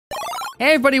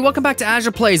Hey everybody, welcome back to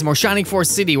Azure Plays, more Shining Force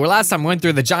City, where last time we went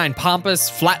through the giant pompous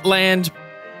flatland.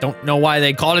 Don't know why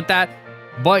they called it that.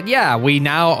 But yeah, we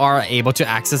now are able to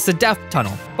access the death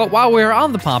tunnel. But while we were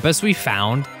on the pompous, we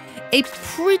found a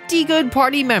pretty good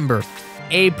party member.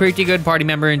 A pretty good party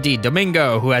member indeed,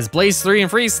 Domingo, who has Blaze 3 and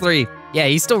Freeze 3. Yeah,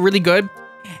 he's still really good.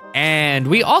 And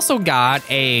we also got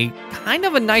a kind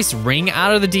of a nice ring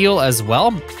out of the deal as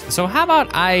well. So how about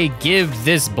I give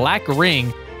this black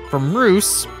ring from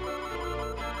Roos,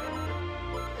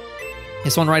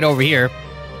 this one right over here,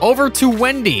 over to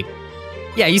Wendy.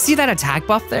 Yeah, you see that attack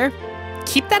buff there?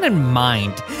 Keep that in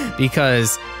mind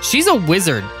because she's a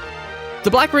wizard.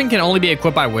 The black ring can only be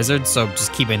equipped by wizards, so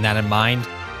just keeping that in mind.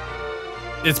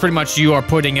 It's pretty much you are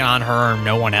putting it on her and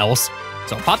no one else.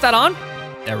 So pop that on.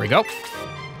 There we go.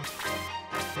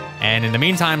 And in the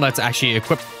meantime, let's actually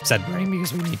equip said ring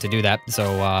because we need to do that. So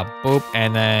boop,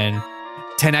 and then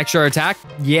 10 extra attack.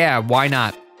 Yeah, why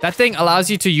not? That thing allows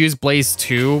you to use Blaze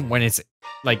 2 when it's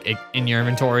like in your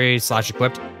inventory /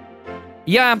 equipped.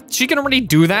 Yeah, she can already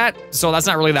do that, so that's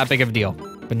not really that big of a deal.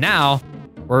 But now,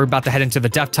 we're about to head into the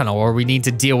death tunnel where we need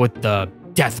to deal with the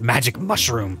death magic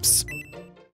mushrooms.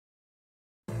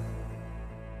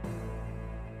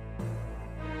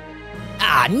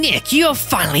 Ah, Nick, you have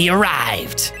finally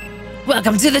arrived.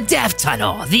 Welcome to the death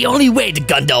tunnel, the only way to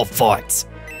Gundel Fort.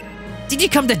 Did you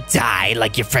come to die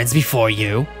like your friends before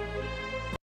you?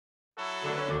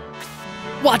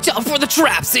 Watch out for the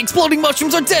traps, the exploding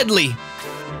mushrooms are deadly.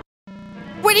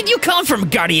 Where did you come from,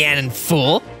 Guardian and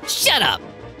fool? Shut up.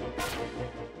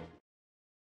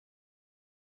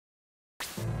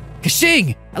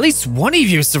 Kashing, at least one of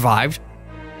you survived.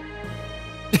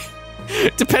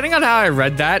 Depending on how I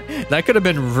read that, that could have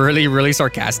been really, really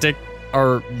sarcastic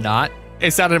or not.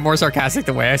 It sounded more sarcastic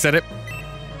the way I said it.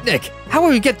 Nick, how will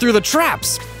we get through the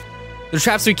traps? The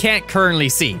traps we can't currently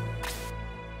see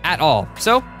at all.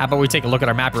 So how about we take a look at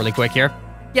our map really quick here?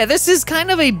 Yeah, this is kind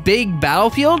of a big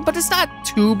battlefield, but it's not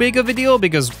too big of a deal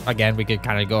because, again, we could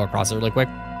kind of go across it really quick.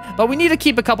 But we need to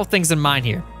keep a couple things in mind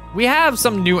here. We have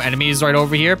some new enemies right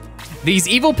over here. These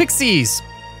evil pixies.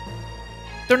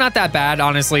 They're not that bad,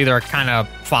 honestly. They're kind of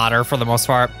fodder for the most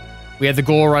part. We have the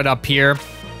ghoul right up here,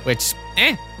 which,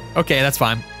 okay, that's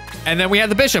fine. And then we have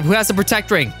the bishop who has the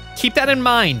protect ring. Keep that in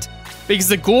mind because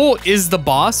the ghoul is the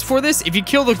boss for this. If you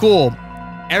kill the ghoul,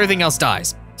 everything else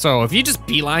dies. So if you just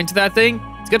beeline to that thing,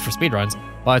 it's good for speedruns.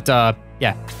 But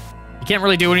yeah, you can't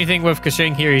really do anything with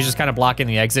Kashing here. He's just kind of blocking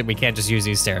the exit. We can't just use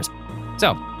these stairs.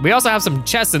 So we also have some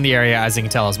chests in the area, as you can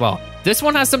tell as well. This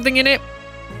one has something in it,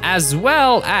 as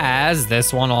well as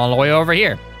this one all the way over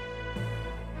here.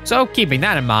 So keeping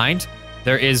that in mind,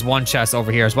 there is one chest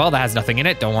over here as well that has nothing in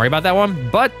it. Don't worry about that one.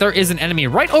 But there is an enemy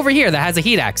right over here that has a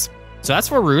heat axe. So that's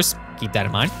for Roos. Keep that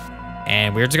in mind.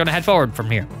 And we're just gonna head forward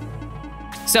from here.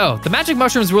 So the magic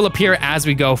mushrooms will appear as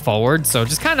we go forward. So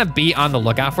just kind of be on the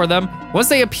lookout for them. Once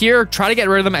they appear, try to get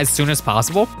rid of them as soon as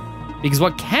possible. Because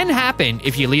what can happen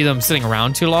if you leave them sitting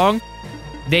around too long,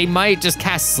 they might just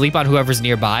cast sleep on whoever's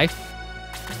nearby.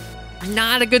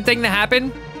 Not a good thing to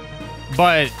happen,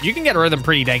 but you can get rid of them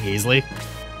pretty dang easily.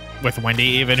 With Wendy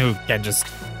even, who can just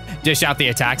dish out the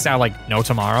attacks now like no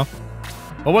tomorrow.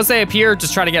 But once they appear,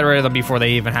 just try to get rid of them before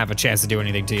they even have a chance to do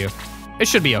anything to you. It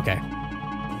should be okay.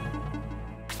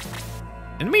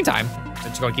 In the meantime, we're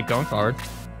just gonna keep going forward.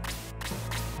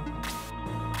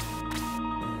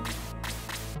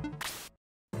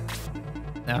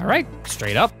 All right,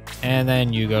 straight up. And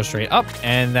then you go straight up.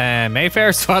 And then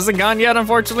Mayfair still hasn't gone yet,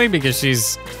 unfortunately, because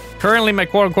she's currently my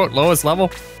quote-unquote lowest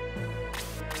level.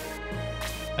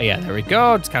 Oh yeah, there we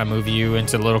go. Just kind of move you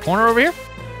into the little corner over here.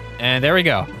 And there we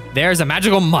go. There's a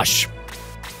magical mush.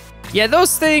 Yeah,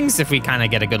 those things, if we kind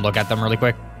of get a good look at them really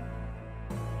quick.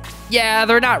 Yeah,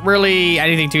 they're not really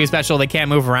anything too special. They can't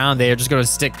move around. They're just going to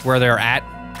stick where they're at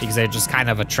because they're just kind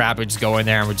of a trap. We just go in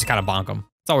there and we just kind of bonk them.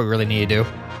 That's all we really need to do.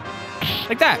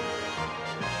 Like that.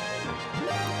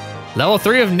 Level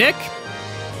 3 of Nick.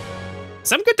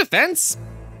 Some good defense.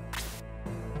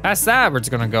 Past that, we're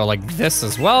just gonna go like this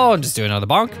as well and just do another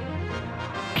bonk.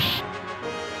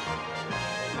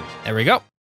 There we go.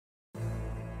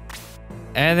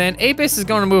 And then Apis is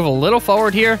gonna move a little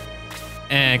forward here.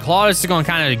 And Claude is just gonna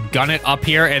kind of gun it up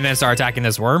here and then start attacking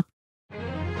this worm.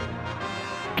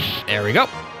 There we go.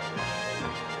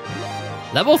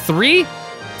 Level 3,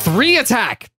 3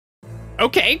 attack.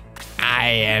 Okay, I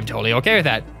am totally okay with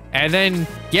that. And then,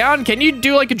 Gyeon, can you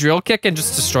do like a drill kick and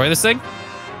just destroy this thing?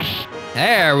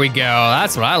 There we go,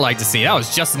 that's what I like to see. That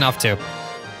was just enough to.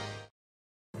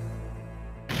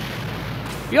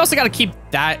 We also gotta keep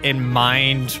that in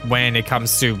mind when it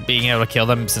comes to being able to kill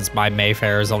them since my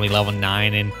Mayfair is only level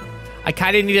 9 and I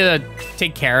kind of need to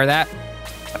take care of that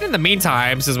But in the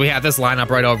meantime, since we have this lineup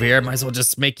right over here, might as well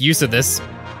just make use of this.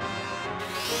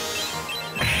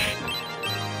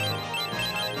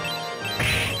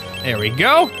 There we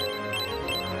go.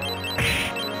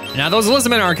 Now those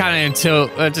Elizabeth are kind of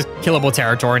into just killable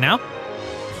territory now.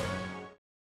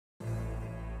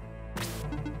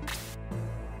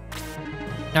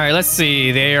 All right, let's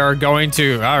see. They are going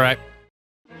to, all right.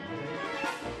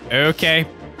 Okay.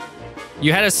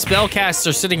 You had a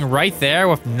spellcaster sitting right there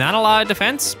with not a lot of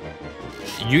defense.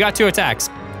 You got 2 attacks.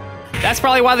 That's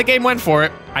probably why the game went for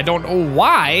it. I don't know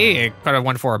why. It could have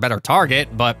went for a better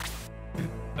target, but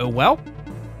oh well.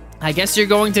 I guess you're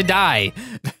going to die.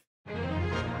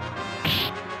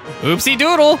 Oopsie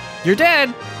doodle, you're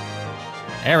dead.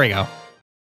 There we go.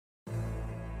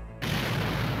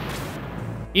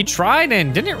 He tried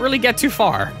and didn't really get too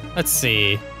far. Let's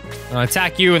see. I'm gonna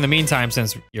attack you in the meantime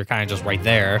since you're kind of just right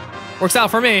there. Works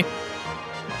out for me.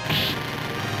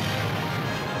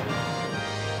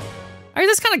 Alright,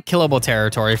 that's kind of killable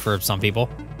territory for some people.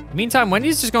 In the meantime,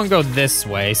 Wendy's just gonna go this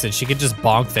way since she could just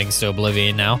bonk things to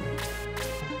oblivion now.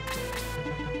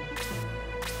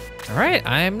 Alright,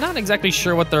 I'm not exactly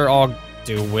sure what they're all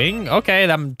doing. Okay,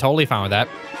 I'm totally fine with that.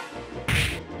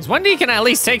 Because Wendy can at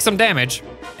least take some damage.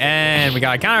 And we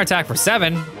got a counterattack for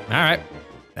 7. Alright,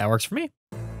 that works for me.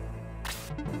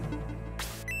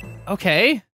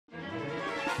 Okay.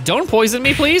 Don't poison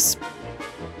me, please.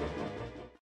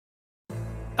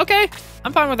 Okay,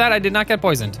 I'm fine with that. I did not get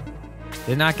poisoned.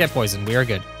 Did not get poisoned. We are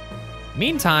good.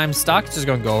 Meantime, Stock's just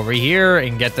gonna go over here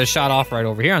and get the shot off right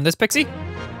over here on this pixie.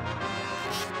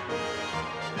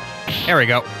 There we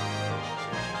go.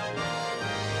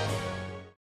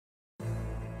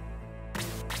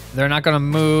 They're not gonna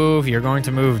move. You're going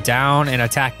to move down and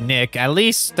attack Nick. At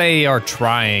least they are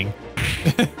trying.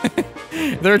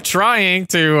 They're trying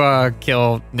to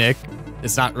kill Nick.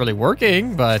 It's not really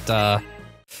working, but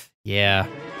yeah.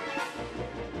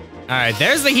 All right,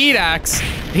 there's the heat axe.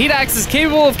 The heat axe is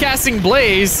capable of casting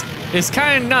blaze. It's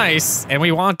kind of nice, and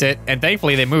we want it. And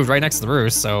thankfully, they moved right next to the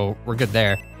roost, so we're good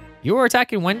there. You were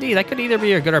attacking Wendy. That could either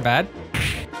be a good or bad.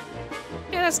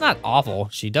 Yeah, that's not awful.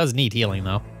 She does need healing,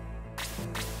 though.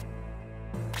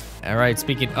 All right,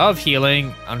 speaking of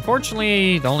healing,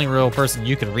 unfortunately, the only real person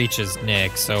you can reach is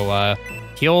Nick, so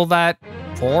heal that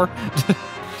 4.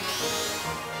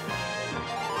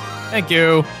 Thank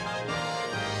you.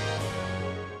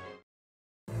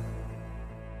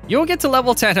 You'll get to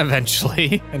level 10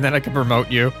 eventually, and then I can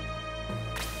promote you.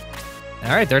 All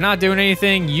right, they're not doing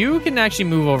anything. You can actually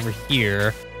move over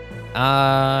here.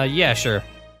 Yeah, sure.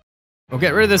 We'll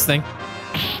get rid of this thing.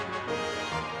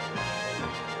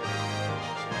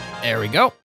 There we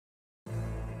go.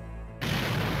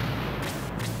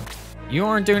 You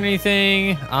aren't doing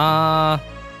anything. How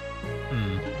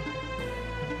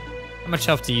much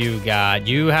health do you got?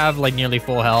 You have like nearly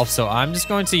full health, so I'm just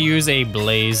going to use a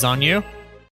blaze on you.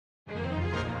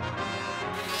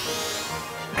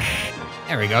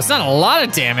 There we go. It's not a lot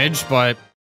of damage, but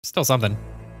still something.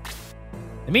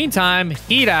 In the meantime,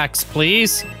 heat axe,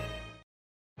 please.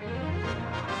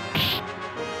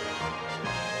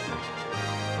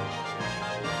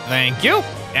 Thank you.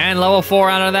 And level 4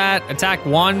 out of that. Attack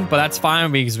 1, but that's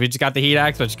fine because we just got the heat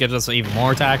axe, which gives us even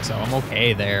more attack, so I'm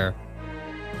okay there.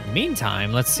 In the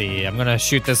meantime, let's see. I'm gonna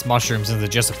shoot this mushroom since it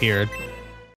just appeared.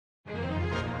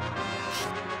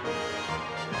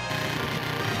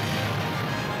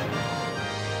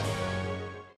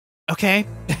 Okay.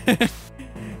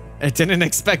 I didn't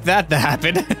expect that to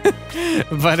happen,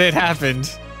 but it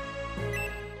happened.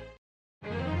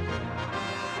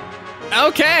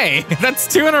 Okay, that's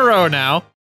 2 in a row now.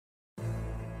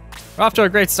 We're off to a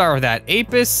great start with that.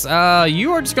 Apis,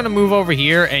 you are just gonna move over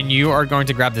here and you are going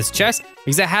to grab this chest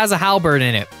because it has a halberd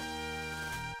in it.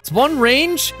 It's 1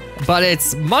 range, but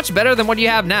it's much better than what you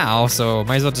have now, so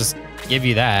might as well just give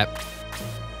you that.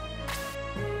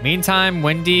 Meantime,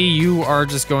 Wendy, you are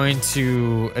just going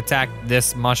to attack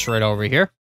this mush right over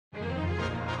here.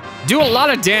 Do a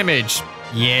lot of damage.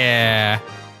 Yeah.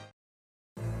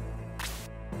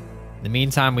 In the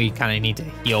meantime, we kind of need to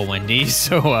heal Wendy,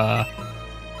 so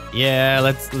yeah,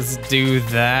 let's do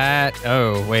that.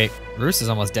 Oh wait, Roos is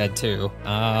almost dead too.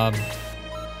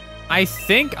 I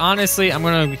think honestly, I'm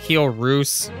gonna heal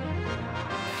Roos.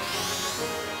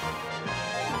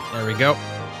 There we go.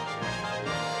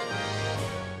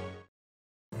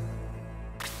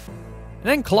 And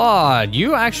then Claude,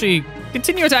 you actually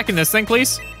continue attacking this thing,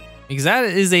 please, because that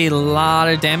is a lot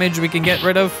of damage we can get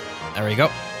rid of. There we go.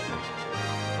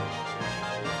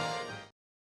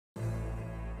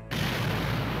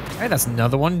 All right, that's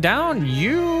another one down.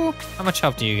 You, how much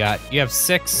health do you got? You have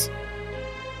 6.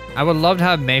 I would love to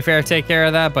have Mayfair take care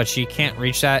of that, but she can't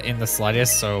reach that in the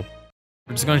slightest, so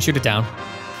we're just gonna shoot it down.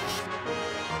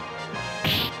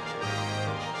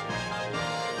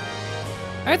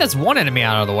 All right, that's one enemy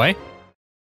out of the way.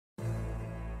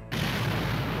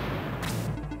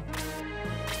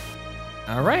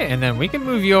 All right, and then we can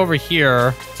move you over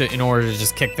here in order to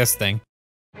just kick this thing.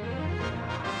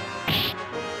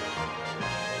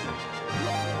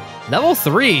 Level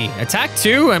 3, attack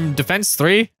 2 and defense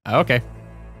 3. Okay.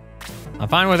 I'm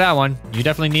fine with that one. You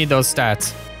definitely need those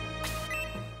stats.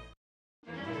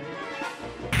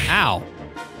 Ow.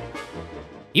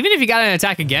 Even if you got an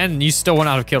attack again, you still would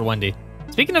not have killed Wendy.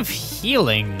 Speaking of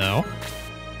healing, though.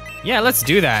 Yeah, let's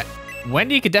do that.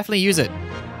 Wendy could definitely use it.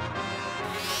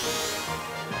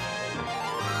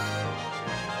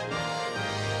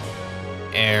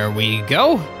 There we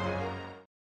go.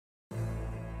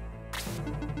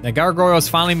 The gargoyle's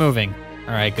finally moving.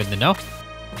 All right, good to know.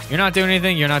 You're not doing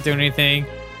anything, you're not doing anything.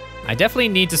 I definitely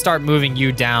need to start moving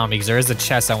you down because there is a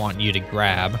chest I want you to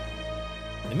grab.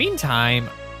 In the meantime,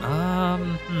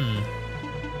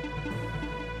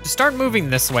 just start moving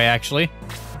this way, actually.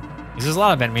 Because there's a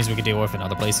lot of enemies we could deal with in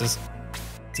other places.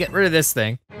 Let's get rid of this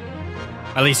thing.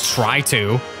 At least try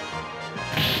to.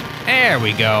 There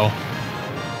we go.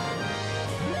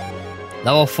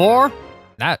 Level 4?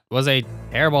 That was a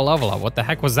terrible level up. What the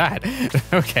heck was that?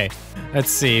 Okay,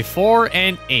 let's see. 4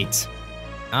 and 8.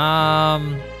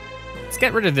 Let's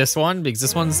get rid of this one because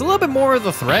this one's a little bit more of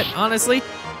the threat, honestly.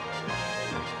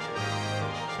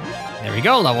 There we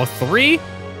go, level 3.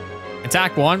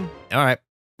 Attack 1. All right.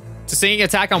 Just seeing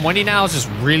attack on Wendy now is just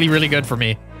really, really good for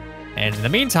me. And in the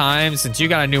meantime, since you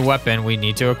got a new weapon, we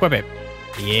need to equip it.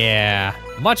 Yeah,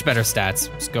 much better stats.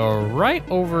 Let's go right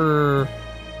over.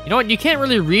 You know what? You can't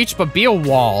really reach, but be a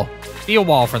wall. Be a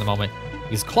wall for the moment.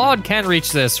 Because Claude can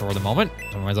reach this for the moment.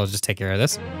 So I might as well just take care of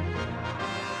this.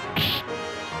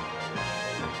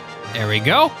 There we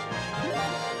go.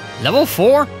 Level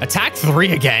 4, attack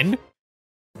 3 again.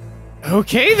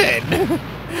 Okay then.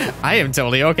 I am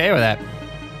totally okay with that.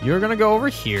 You're gonna go over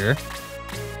here.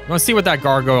 I'm gonna see what that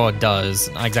gargoyle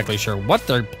does. Not exactly sure what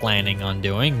they're planning on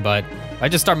doing, but I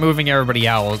just start moving everybody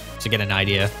out to get an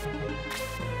idea.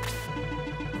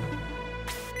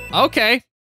 Okay.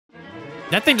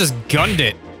 That thing just gunned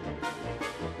it.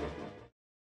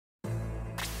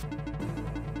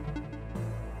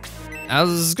 I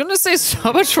was gonna say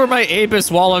so much for my Abyss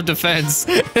wall of defense.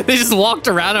 They just walked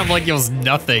around him like it was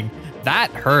nothing.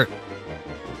 That hurt.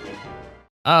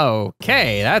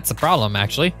 Okay, that's a problem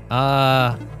actually.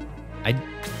 I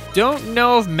don't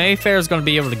know if Mayfair is gonna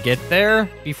be able to get there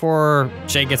before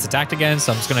Shay gets attacked again,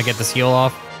 so I'm just gonna get this heal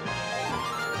off.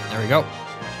 There we go.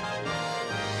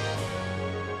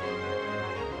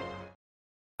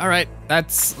 All right,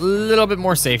 that's a little bit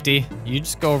more safety. You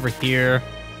just go over here.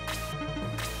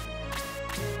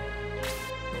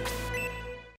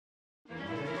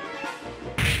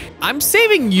 I'm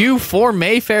saving you for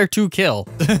Mayfair to kill.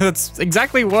 That's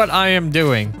exactly what I am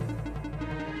doing.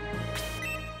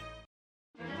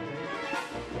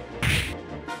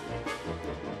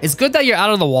 It's good that you're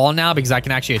out of the wall now because I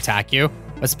can actually attack you.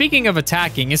 But speaking of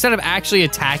attacking, instead of actually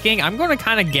attacking, I'm going to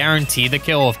kind of guarantee the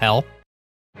kill of hell.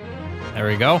 There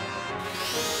we go.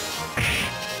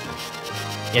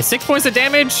 Yeah, 6 points of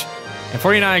damage and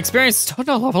 49 experience. Still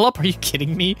no level up. Are you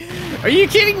kidding me? Are you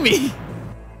kidding me?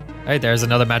 All right, there's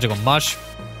another magical mush.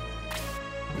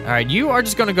 All right, you are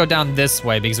just gonna go down this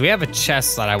way because we have a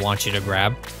chest that I want you to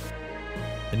grab.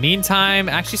 In the meantime,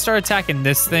 actually start attacking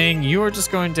this thing. You are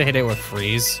just going to hit it with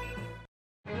freeze.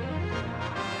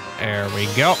 There we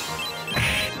go.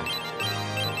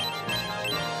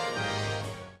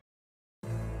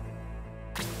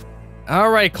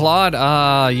 All right,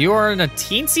 Claude, you are in a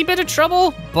teensy bit of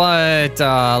trouble, but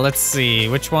let's see,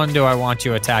 which one do I want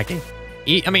you attacking?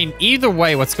 I mean, either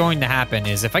way, what's going to happen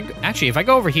is if I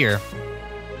go over here,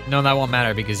 no, that won't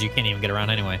matter because you can't even get around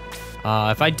anyway.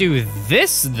 If I do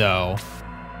this though,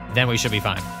 then we should be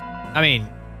fine. I mean,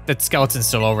 the skeleton's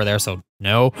still over there, so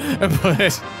no,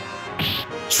 but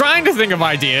trying to think of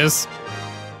ideas.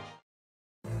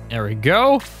 There we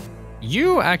go.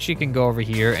 You actually can go over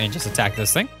here and just attack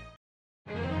this thing.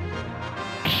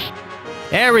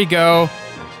 There we go.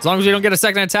 As long as you don't get a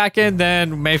second attack in,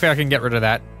 then Mayfair can get rid of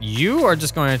that. You are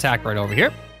just going to attack right over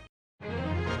here.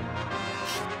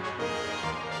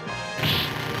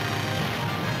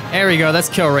 There we go. That's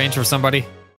kill range for somebody.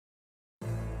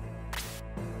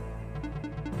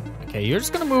 Okay, you're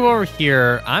just going to move over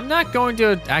here. I'm not going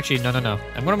to... Actually, no.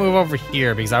 I'm going to move over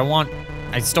here because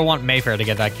I still want Mayfair to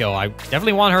get that kill. I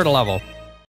definitely want her to level. In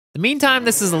the meantime,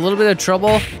 this is a little bit of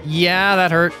trouble. Yeah,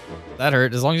 that hurt. That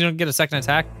hurt. As long as you don't get a second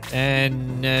attack.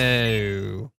 And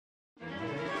no.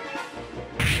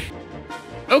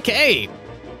 Okay.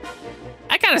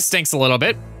 That kind of stinks a little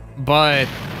bit, but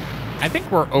I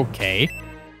think we're okay.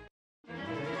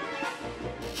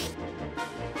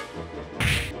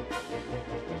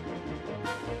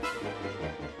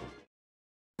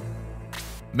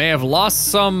 May have lost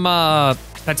some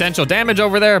potential damage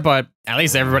over there, but at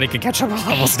least everybody can catch up on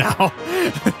levels now.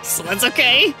 So that's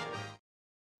okay.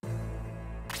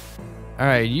 All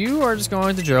right, you are just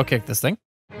going to drill kick this thing.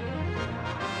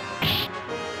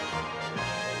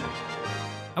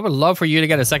 I would love for you to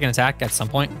get a second attack at some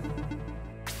point.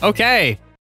 Okay.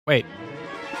 Wait.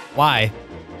 Why?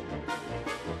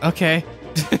 Okay.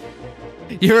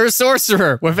 You're a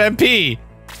sorcerer with MP.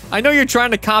 I know you're trying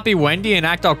to copy Wendy and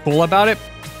act all cool about it,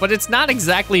 but it's not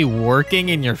exactly working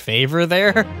in your favor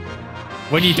there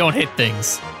when you don't hit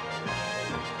things.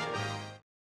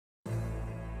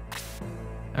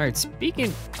 All right,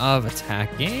 speaking of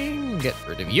attacking, get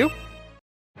rid of you.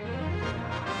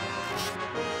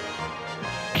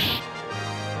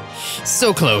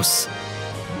 So close.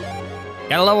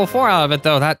 Got a level 4 out of it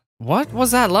though. What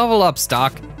was that level up,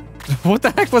 Stock? What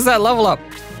the heck was that level up?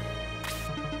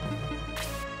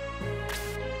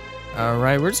 All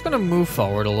right, we're just gonna move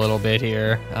forward a little bit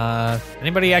here.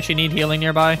 Anybody actually need healing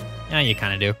nearby? Yeah, you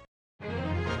kind of do.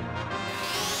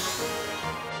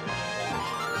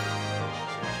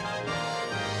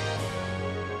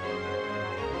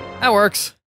 That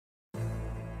works.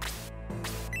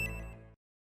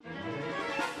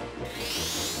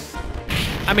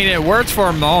 I mean, it worked for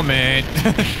a moment.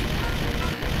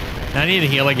 I need to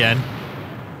heal again.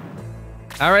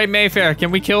 All right, Mayfair,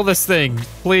 can we kill this thing,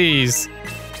 please?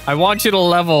 I want you to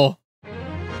level.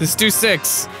 Let's do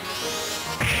 6.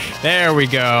 There we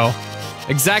go.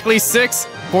 Exactly 6,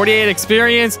 48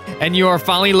 experience, and you are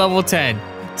finally level 10.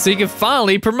 So you can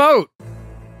finally promote.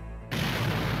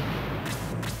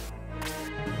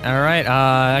 All right,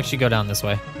 actually go down this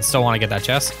way. I still want to get that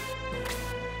chest.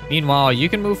 Meanwhile, you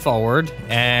can move forward,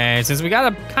 and since we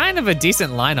got a kind of a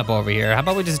decent lineup over here, how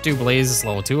about we just do Blaze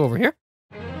level 2 over here?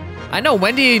 I know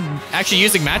Wendy actually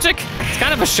using magic. It's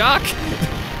kind of a shock.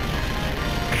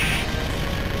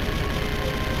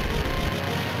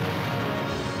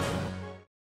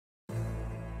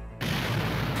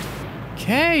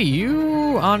 Okay,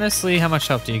 you honestly, how much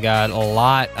health do you got? A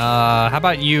lot. How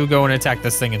about you go and attack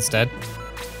this thing instead?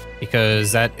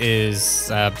 Because that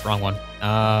is wrong one.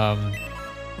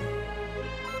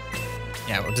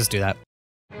 Yeah, we'll just do that.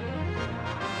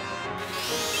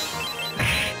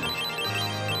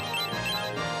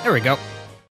 There we go.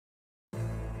 All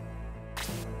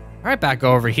right, back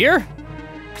over here.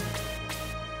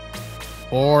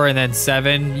 4 and then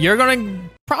 7. You're gonna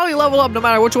probably level up no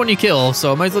matter which one you kill,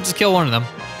 so might as well just kill one of them.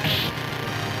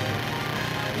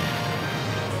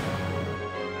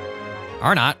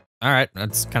 Or not. All right,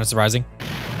 that's kind of surprising.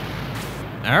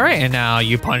 All right, and now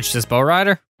you punch this bow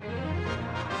rider.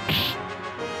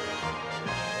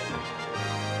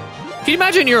 Can you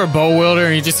imagine you're a bow wielder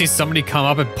and you just see somebody come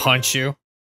up and punch you?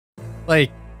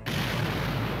 Like,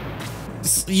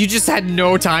 you just had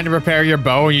no time to prepare your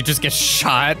bow and you just get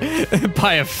shot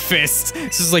by a fist.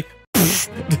 It's just like,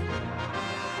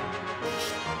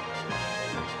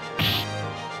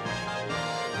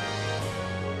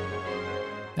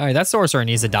 all right, that sorcerer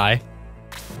needs to die.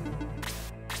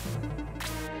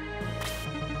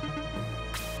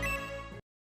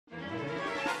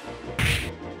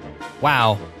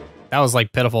 Wow, that was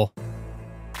like pitiful.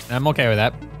 I'm okay with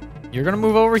that. You're gonna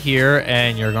move over here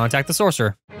and you're gonna attack the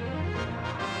sorcerer.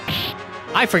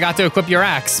 I forgot to equip your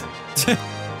axe.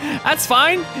 That's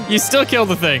fine. You still kill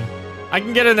the thing. I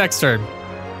can get it next turn.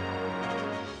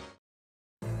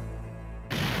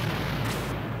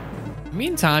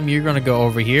 Meantime, you're gonna go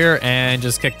over here and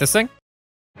just kick this thing.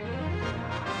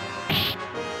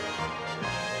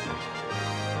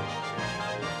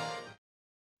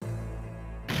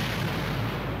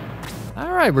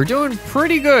 All right, we're doing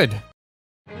pretty good.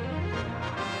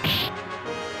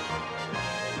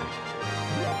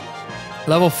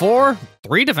 Level 4,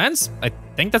 3 defense. I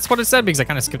think that's what it said because I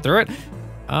kind of skipped through it.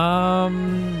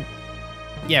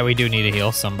 Yeah, we do need to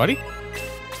heal somebody.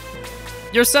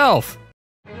 Yourself.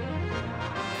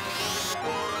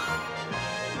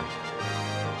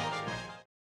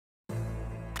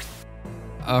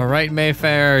 All right,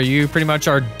 Mayfair, you pretty much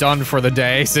are done for the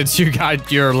day since you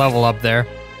got your level up there.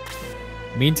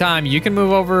 Meantime, you can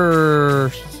move over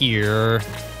here.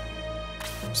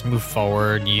 Just move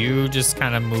forward. You just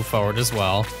kind of move forward as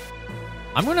well.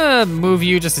 I'm gonna move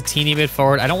you just a teeny bit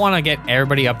forward. I don't want to get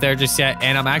everybody up there just yet,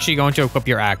 and I'm actually going to equip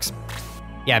your axe.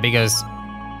 Yeah, because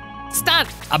It's not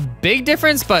a big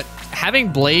difference, but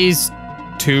having Blaze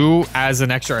 2 as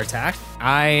an extra attack,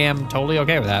 I am totally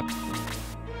okay with that.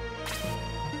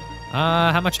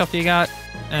 How much health do you got?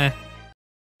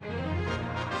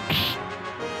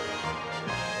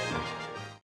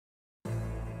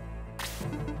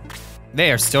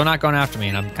 They are still not going after me,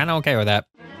 and I'm kind of okay with that.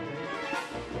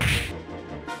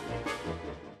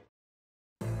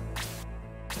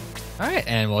 All right,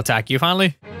 and we'll attack you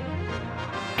finally.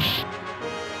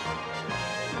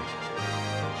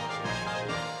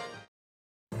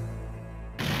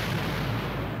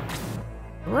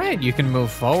 All right, you can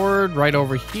move forward right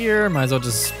over here. Might as well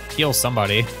just heal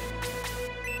somebody.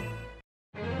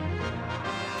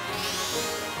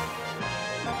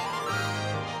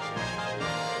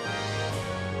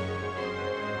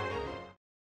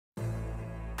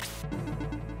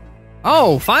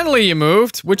 Oh, finally you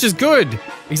moved, which is good,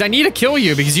 because I need to kill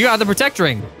you because you have the Protect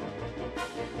Ring.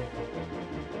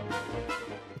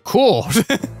 Cool.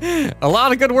 A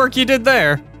lot of good work you did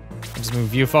there. Just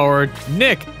move you forward.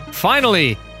 Nick,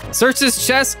 finally, search this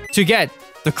chest to get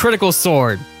the critical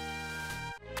sword.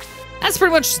 That's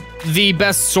pretty much the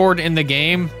best sword in the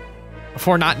game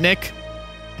for not Nick.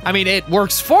 I mean, it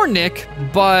works for Nick,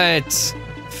 but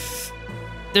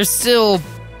there's still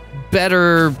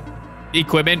better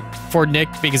equipment for Nick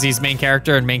because he's main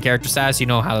character and main character status. You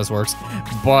know how this works.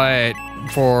 But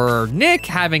for Nick,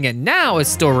 having it now is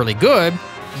still really good.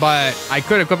 But I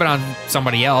could equip it on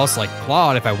somebody else, like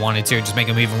Claude, if I wanted to, just make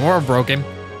him even more broken.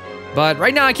 But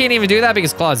right now, I can't even do that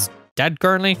because Claude's dead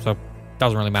currently, so it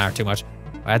doesn't really matter too much.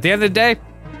 But at the end of the day,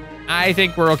 I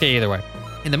think we're okay either way.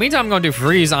 In the meantime, I'm going to do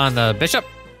freeze on the bishop.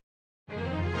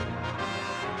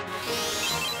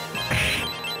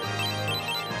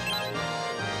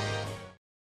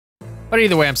 But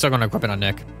either way, I'm still going to equip it on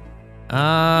Nick.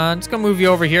 I'm just going to move you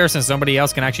over here since nobody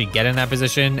else can actually get in that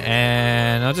position.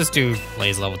 And I'll just do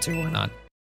Blaze level 2, why not?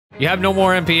 You have no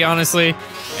more MP, honestly.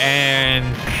 And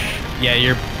yeah,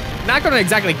 you're not going to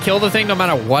exactly kill the thing no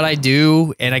matter what I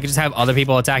do. And I can just have other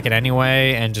people attack it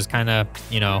anyway. And just kind of,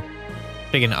 you know,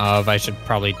 speaking of, I should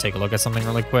probably take a look at something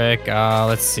really quick.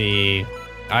 Let's see.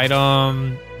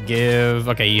 Item, give.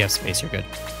 Okay, you have space, you're good.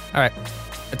 All right,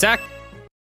 attack.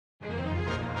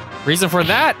 Reason for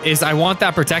that is I want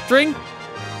that Protect Ring.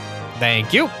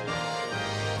 Thank you.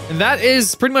 And that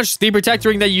is pretty much the Protect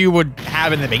Ring that you would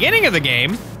have in the beginning of the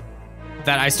game.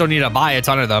 That I still need to buy a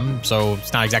ton of them, so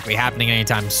it's not exactly happening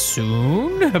anytime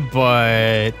soon.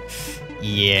 But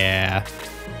yeah.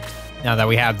 Now that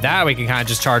we have that, we can kind of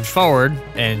just charge forward.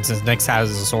 And since Nyx has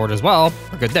a sword as well,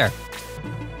 we're good there.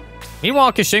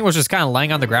 Meanwhile, Kashing was just kind of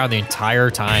laying on the ground the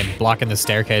entire time, blocking the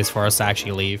staircase for us to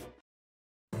actually leave.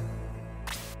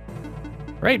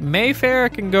 Right, Mayfair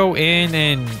can go in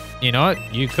and, you know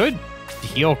what, you could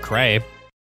heal Cray.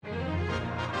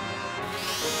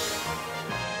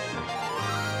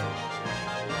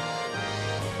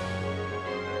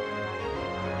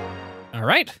 All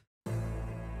right.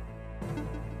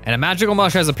 And a magical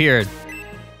mush has appeared.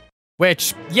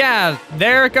 Which, yeah,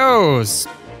 there it goes.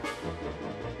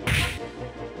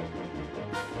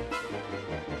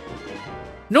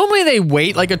 Normally they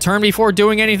wait like a turn before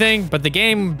doing anything, but the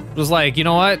game was like, you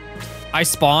know what? I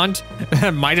spawned,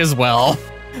 might as well.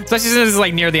 Especially since it's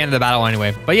like near the end of the battle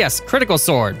anyway. But yes, critical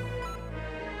sword.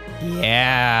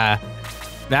 Yeah,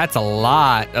 that's a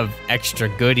lot of extra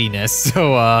goodiness.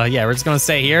 So yeah, we're just gonna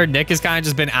say here, Nick has kind of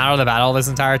just been out of the battle this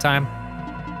entire time.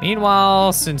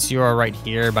 Meanwhile, since you are right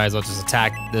here, might as well just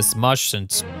attack this mush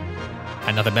since I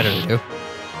had nothing better to do.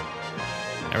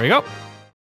 There we go.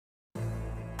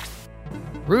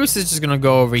 Roos is just gonna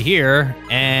go over here,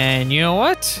 and you know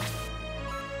what?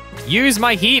 Use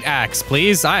my heat axe,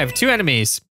 please. I have 2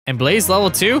 enemies. And Blaze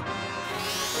level 2?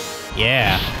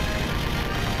 Yeah.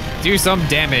 Do some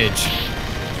damage.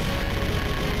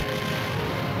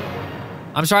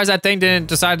 I'm surprised that thing didn't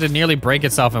decide to nearly break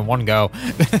itself in one go.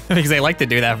 Because they like to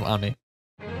do that on me.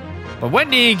 But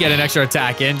Wendy, get an extra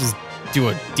attack in. Just do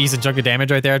a decent chunk of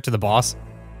damage right there to the boss.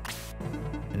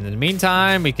 And in the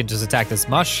meantime, we can just attack this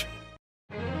mush.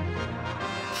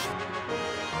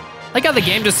 Like how the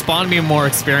game just spawned me more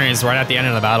experience right at the end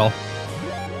of the battle.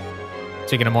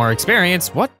 Speaking of more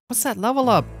experience, what's that level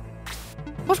up?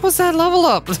 What was that level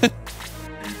up?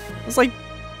 It's like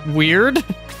weird.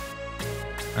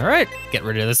 All right, get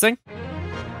rid of this thing.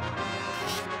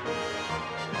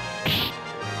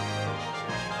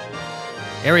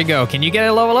 There we go. Can you get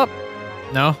a level up?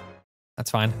 No,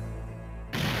 that's fine.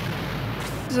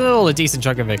 Still a decent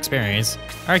chunk of experience.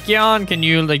 Archeon, can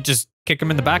you like just kick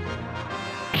him in the back?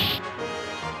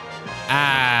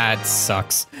 Ah, it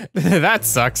sucks. That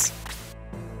sucks.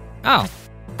 Oh,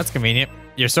 that's convenient.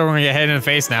 you're still gonna get hit in the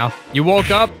face now. You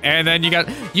woke up and then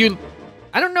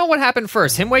I don't know what happened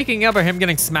first, him waking up or him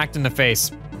getting smacked in the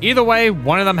face. Either way,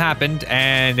 one of them happened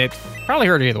and it probably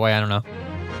hurt either way, I don't know.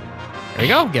 There you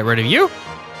go, get rid of you.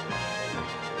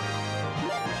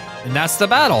 And that's the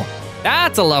battle.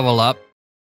 That's a level up.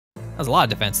 That was a lot of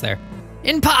defense there.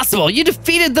 Impossible, you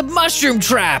defeated the mushroom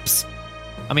traps.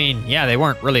 I mean, yeah, they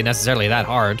weren't really necessarily that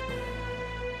hard.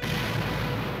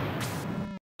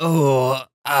 Oh,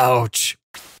 ouch.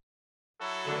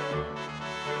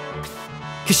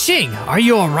 Kashing, are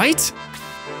you all right?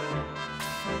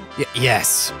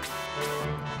 Yes.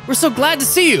 We're so glad to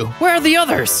see you. Where are the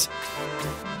others?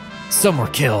 Some were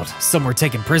killed, some were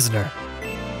taken prisoner.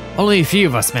 Only a few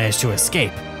of us managed to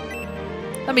escape.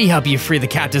 Let me help you free the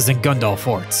captives in Gundal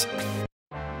Forts.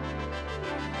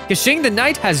 Kashing the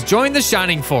Knight has joined the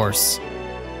Shining Force.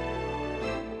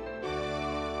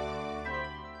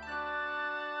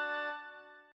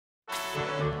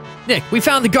 Nick, we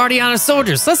found the Guardiana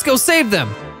soldiers. Let's go save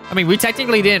them. I mean, we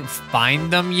technically didn't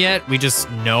find them yet. We just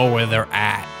know where they're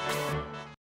at.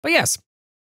 But yes.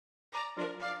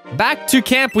 Back to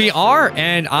camp we are,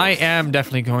 and I am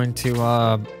definitely going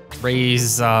to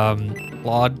raise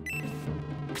Claude.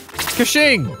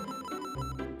 Kashing,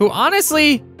 who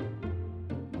honestly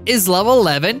is level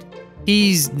 11.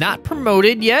 He's not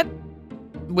promoted yet,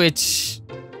 which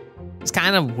is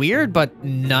kind of weird, but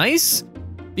nice,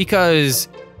 because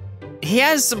he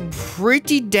has some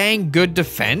pretty dang good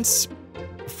defense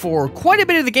for quite a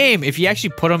bit of the game if you actually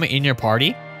put him in your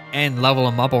party and level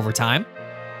him up over time.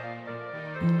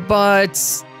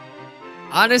 But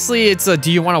honestly, it's a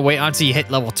do you want to wait until you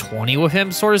hit level 20 with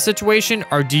him sort of situation,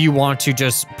 or do you want to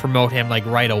just promote him like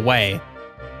right away?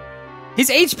 His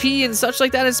HP and such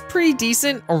like that is pretty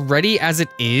decent already as it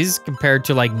is compared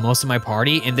to like most of my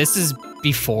party, and this is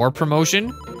before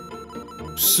promotion.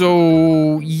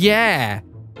 So yeah,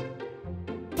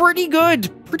 pretty good,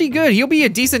 pretty good. He'll be a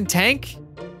decent tank.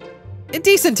 A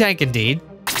decent tank indeed.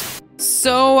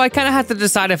 So I kind of have to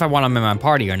decide if I want him in my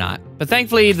party or not. But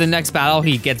thankfully, the next battle,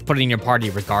 he gets put in your party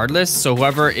regardless. So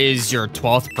whoever is your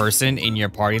 12th person in your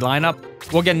party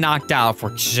lineup will get knocked out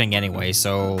for Kashing anyway.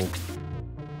 So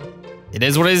it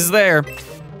is what it is there.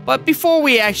 But before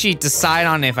we actually decide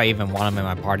on if I even want him in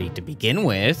my party to begin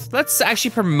with, let's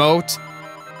actually promote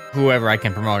whoever I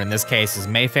can promote. In this case is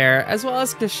Mayfair as well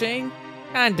as Kashing.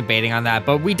 Kind of debating on that,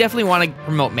 but we definitely want to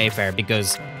promote Mayfair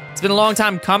because it's been a long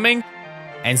time coming.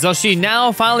 And so she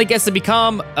now finally gets to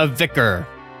become a vicar,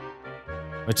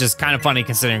 which is kind of funny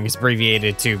considering it's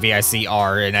abbreviated to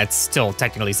VICR, and that's still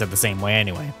technically said the same way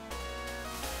anyway.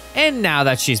 And now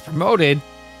that she's promoted,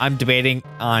 I'm debating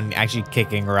on actually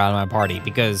kicking her out of my party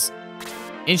because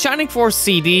in Shining Force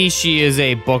CD, she is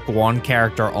a book 1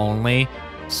 character only,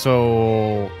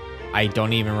 so I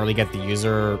don't even really get to use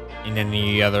her in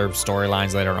any other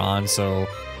storylines later on, so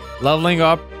leveling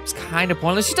up is kind of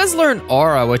pointless. She does learn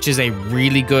Aura, which is a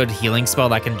really good healing spell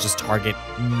that can just target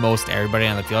most everybody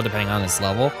on the field depending on its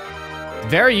level.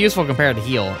 Very useful compared to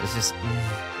heal. It's just,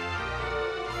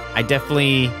 I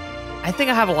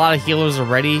think I have a lot of healers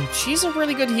already. She's a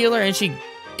really good healer and she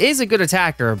is a good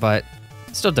attacker, but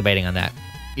still debating on that.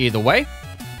 Either way,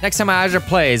 next time Azure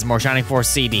plays more Shining Force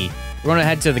CD, we're gonna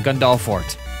head to the Gundal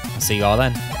Fort. I'll see you all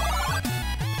then.